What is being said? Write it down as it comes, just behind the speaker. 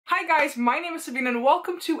Hi guys, my name is Sabine and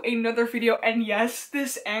welcome to another video. And yes,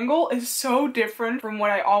 this angle is so different from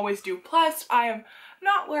what I always do. Plus, I am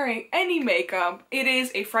not wearing any makeup. It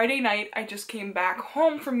is a Friday night. I just came back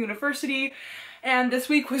home from university and this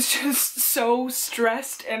week was just so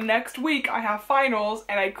stressed, and next week I have finals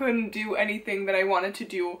and I couldn't do anything that I wanted to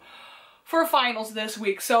do for finals this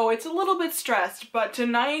week. So it's a little bit stressed, but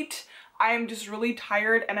tonight I am just really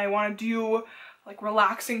tired and I want to do like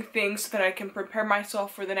relaxing things so that I can prepare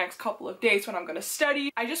myself for the next couple of days when I'm gonna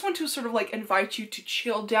study. I just want to sort of like invite you to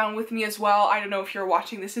chill down with me as well. I don't know if you're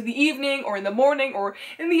watching this in the evening or in the morning or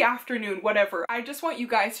in the afternoon, whatever. I just want you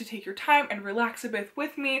guys to take your time and relax a bit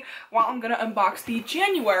with me while I'm gonna unbox the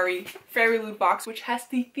January Fairyloot box, which has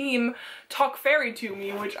the theme Talk Fairy to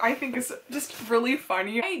Me, which I think is just really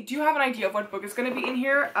funny. I do have an idea of what book is gonna be in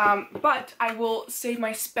here, but I will save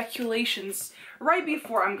my speculations right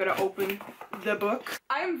before I'm gonna open the book.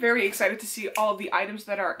 I am very excited to see all of the items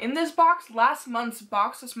that are in this box. Last month's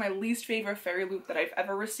box was my least favorite Fairyloot that I've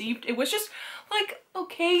ever received. It was just like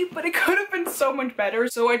okay, but it could have been so much better.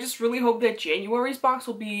 So I just really hope that January's box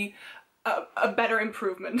will be a better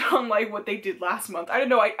improvement on like what they did last month. I don't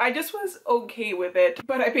know, I just was okay with it,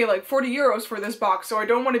 but I paid like 40 euros for this box, so I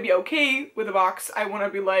don't want to be okay with the box. I want to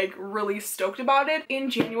be like really stoked about it. In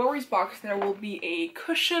January's box there will be a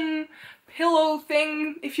cushion pillow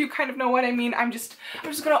thing, if you kind of know what I mean. I'm just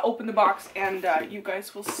gonna open the box and you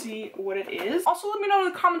guys will see what it is. Also, let me know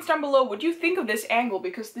in the comments down below what you think of this angle,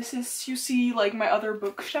 because this is, you see, like my other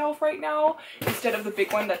bookshelf right now instead of the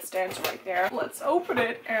big one that stands right there. Let's open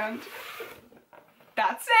it and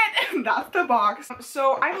that's it. That's the box.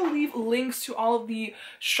 So I will leave links to all of the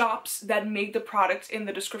shops that make the products in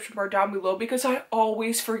the description bar down below, because I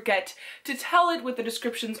always forget to tell it with the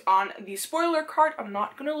descriptions on the spoiler card. I'm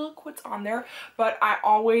not gonna look what's on there, but I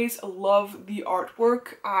always love the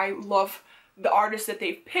artwork. I love the artists that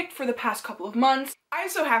they've picked for the past couple of months. I'm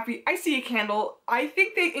so happy. I see a candle. I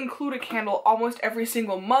think they include a candle almost every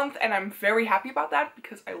single month, and I'm very happy about that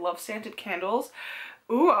because I love scented candles.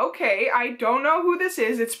 Ooh, okay, I don't know who this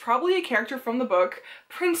is. It's probably a character from the book.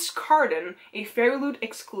 Prince Cardan, a Fairyloot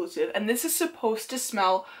exclusive, and this is supposed to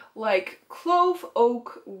smell like clove,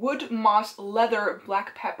 oak, wood, moss, leather,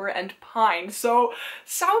 black pepper, and pine. So,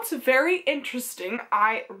 sounds very interesting.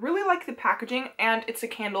 I really like the packaging, and it's a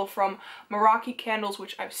candle from Meraki Candles,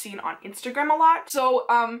 which I've seen on Instagram a lot.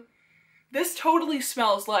 So, this totally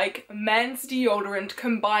smells like men's deodorant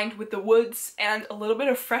combined with the woods and a little bit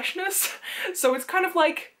of freshness. So it's kind of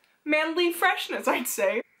like manly freshness, I'd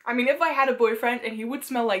say. I mean, if I had a boyfriend and he would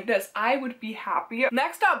smell like this, I would be happy.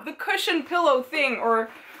 Next up, the cushion pillow thing, or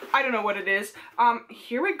I don't know what it is.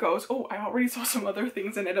 Here it goes. Oh, I already saw some other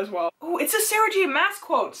things in it as well. Oh, it's a Sarah J. Maas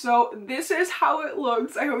quote. So this is how it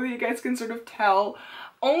looks. I hope that you guys can sort of tell.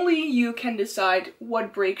 Only you can decide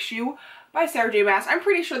what breaks you, by Sarah J. Maas. I'm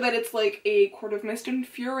pretty sure that it's like a Court of Mist and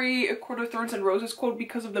Fury, a Court of Thorns and Roses quote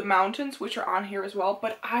because of the mountains, which are on here as well.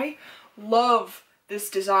 But I love this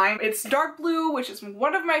design. It's dark blue, which is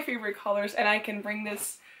one of my favorite colors, and I can bring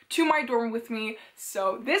this to my dorm with me.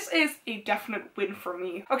 So this is a definite win for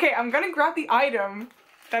me. Okay, I'm gonna grab the item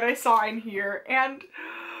that I saw in here, and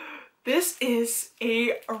this is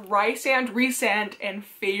a Rysand, Resand, and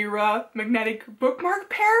Faerie magnetic bookmark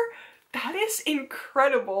pair. That is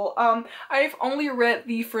incredible. I've only read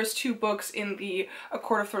the first two books in the A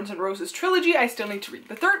Court of Thorns and Roses trilogy. I still need to read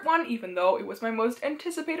the third one, even though it was my most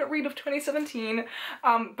anticipated read of 2017.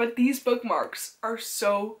 But these bookmarks are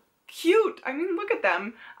so cute. I mean, look at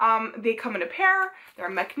them. They come in a pair, they're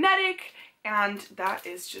magnetic, and that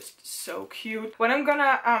is just so cute. When I'm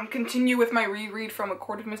gonna continue with my reread from A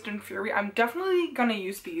Court of Mist and Fury, I'm definitely gonna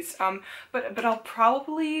use these. But I'll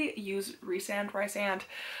probably use Rysand.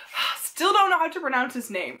 Still don't know how to pronounce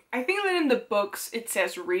his name. I think that in the books it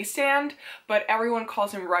says Rysand, but everyone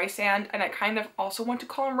calls him Rysand, and I kind of also want to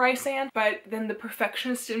call him Rysand, but then the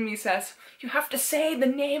perfectionist in me says, you have to say the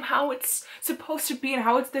name how it's supposed to be and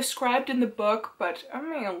how it's described in the book. But I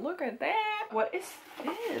mean, look at that. What is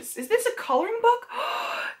this? Is this a coloring book?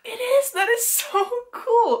 It is! That is so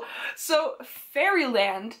cool! So,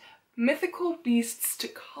 Faeryland, mythical beasts to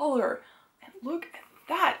color. And look at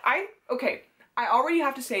that. Okay. I already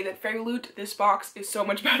have to say that Fairyloot, this box, is so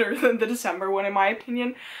much better than the December one in my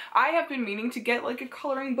opinion. I have been meaning to get like a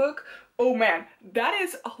coloring book. Oh man, that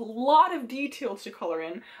is a lot of details to color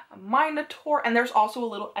in. A Minotaur, and there's also a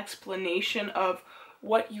little explanation of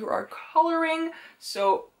what you are coloring.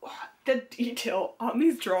 So the detail on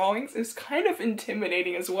these drawings is kind of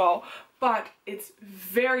intimidating as well. but it's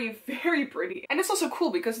very, very pretty. And it's also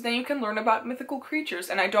cool because then you can learn about mythical creatures,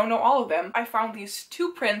 and I don't know all of them. I found these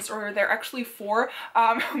 2 prints, or they're actually 4,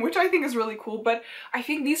 which I think is really cool, but I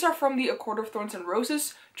think these are from the A Court of Thorns and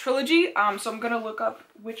Roses trilogy, so I'm gonna look up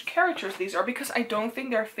which characters these are because I don't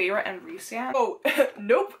think they're Faerie and Rhysand. Oh,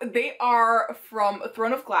 nope, they are from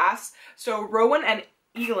Throne of Glass, so Rowan and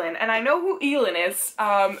Elin, and I know who Elin is,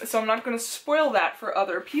 so I'm not going to spoil that for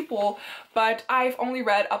other people, but I've only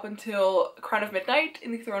read up until Crown of Midnight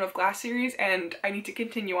in the Throne of Glass series, and I need to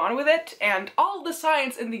continue on with it, and all the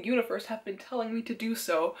signs in the universe have been telling me to do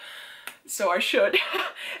so, so I should.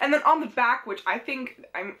 And then on the back, which I think,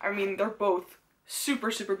 I mean, they're both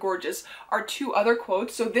super, super gorgeous, are 2 other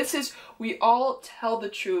quotes. So this is, "We all tell the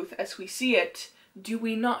truth as we see it, do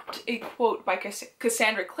we not?" A quote by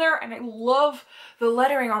Cassandra Clare, and I love the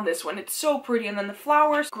lettering on this one. It's so pretty. And then the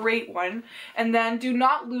flowers, great one. And then "Do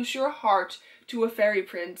not lose your heart to a fairy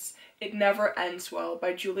prince. It never ends well,"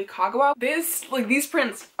 by Julie Kagawa. These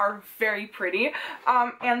prints are very pretty.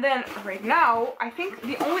 And then right now, I think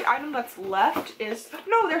the only item that's left is,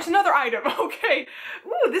 no, there's another item. Okay.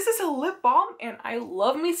 Ooh, this is a lip balm, and I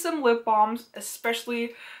love me some lip balms,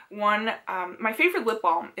 especially one, my favorite lip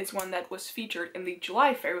balm is one that was featured in the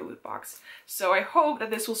July Fairyloot box. So I hope that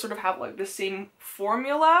this will sort of have like the same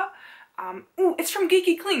formula. Ooh, it's from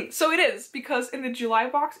Geeky Clean. So it is, because in the July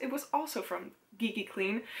box, it was also from Geeky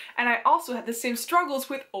Clean, and I also had the same struggles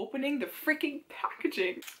with opening the freaking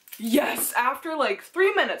packaging. Yes, after like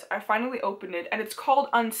 3 minutes, I finally opened it, and it's called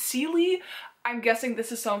Unseelie. I'm guessing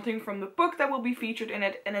this is something from the book that will be featured in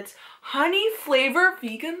it, and it's honey flavor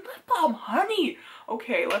vegan lip balm. Honey!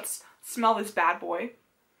 Okay, let's smell this bad boy.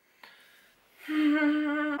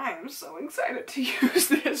 I am so excited to use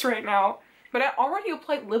this right now. But I already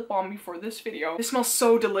applied lip balm before this video. It smells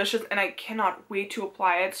so delicious, and I cannot wait to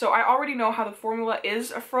apply it. So I already know how the formula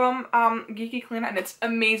is from Geeky Clean, and it's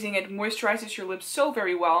amazing. It moisturizes your lips so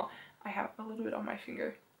very well. I have a little bit on my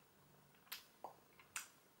finger.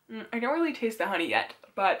 I don't really taste the honey yet,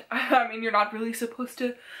 but I mean, you're not really supposed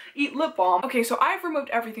to eat lip balm. Okay, so I've removed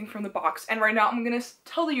everything from the box, and right now I'm gonna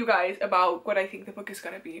tell you guys about what I think the book is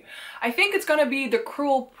gonna be. I think it's gonna be The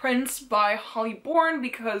Cruel Prince by Holly Bourne,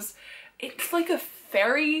 because it's like a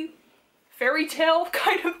fairy tale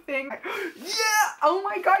kind of thing. Yeah! Oh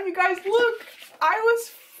my god, you guys, look! I was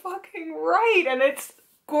fucking right, and it's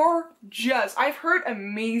gorgeous. I've heard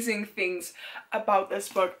amazing things about this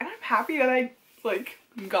book, and I'm happy that I, like,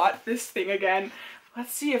 got this thing again.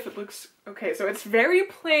 Let's see if it looks okay. So it's very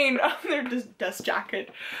plain on their dust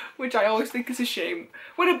jacket, which I always think is a shame.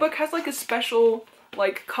 When a book has like a special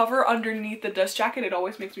like cover underneath the dust jacket, it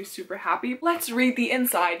always makes me super happy. Let's read the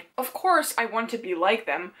inside. Of course I want to be like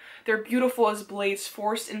them. They're beautiful as blades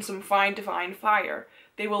forced in some fine divine fire.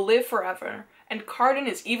 They will live forever, and Cardan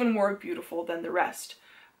is even more beautiful than the rest.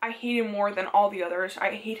 I hate him more than all the others.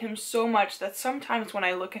 I hate him so much that sometimes when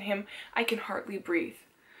I look at him, I can hardly breathe.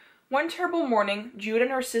 One terrible morning, Jude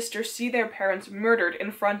and her sister see their parents murdered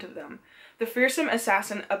in front of them. The fearsome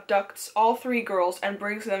assassin abducts all 3 girls and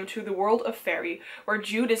brings them to the world of Faerie, where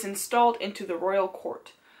Jude is installed into the royal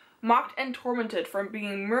court. Mocked and tormented from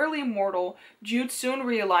being merely mortal, Jude soon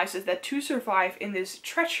realizes that to survive in this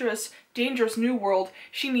treacherous, dangerous new world,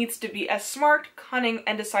 she needs to be as smart, cunning,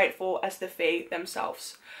 and deceitful as the Fae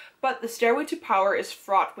themselves. But the stairway to power is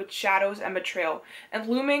fraught with shadows and betrayal, and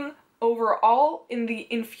looming over all in the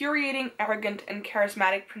infuriating, arrogant, and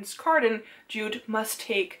charismatic Prince Cardan, Jude must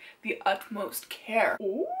take the utmost care.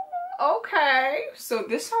 Ooh, okay, so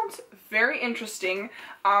this sounds very interesting.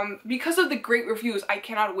 Because of the great reviews, I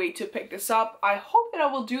cannot wait to pick this up. I hope that I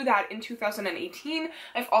will do that in 2018.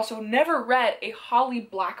 I've also never read a Holly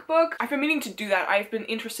Black book. I've been meaning to do that. I've been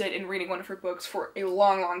interested in reading one of her books for a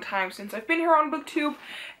long, long time since I've been here on BookTube.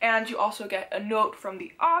 And you also get a note from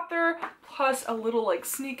the author, plus a little like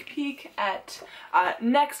sneak peek at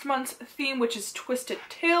next month's theme, which is Twisted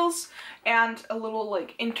Tales, and a little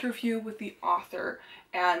like interview with the author,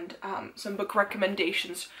 and some book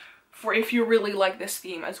recommendations for if you really like this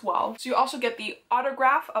theme as well. So you also get the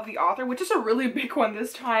autograph of the author, which is a really big one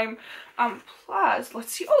this time. Plus,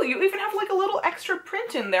 let's see, oh, you even have like a little extra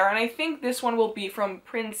print in there, and I think this one will be from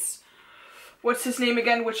Prince, what's his name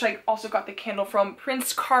again, which I also got the candle from,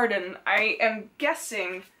 Prince Cardan. I am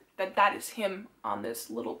guessing that that is him on this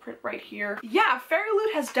little print right here. Yeah,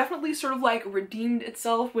 Fairyloot has definitely sort of like redeemed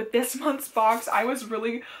itself with this month's box. I was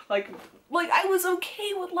really like like, I was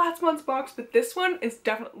okay with last month's box, but this one is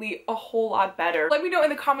definitely a whole lot better. Let me know in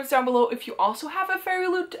the comments down below if you also have a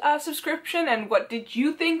Fairyloot subscription and what did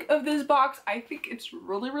you think of this box. I think it's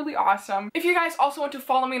really awesome. If you guys also want to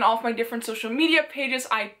follow me on all of my different social media pages,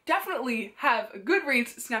 I definitely have a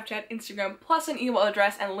Goodreads, Snapchat, Instagram, plus an email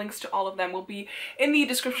address, and links to all of them will be in the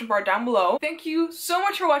description bar down below. Thank you so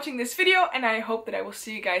much for watching this video, and I hope that I will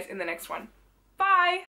see you guys in the next one. Bye!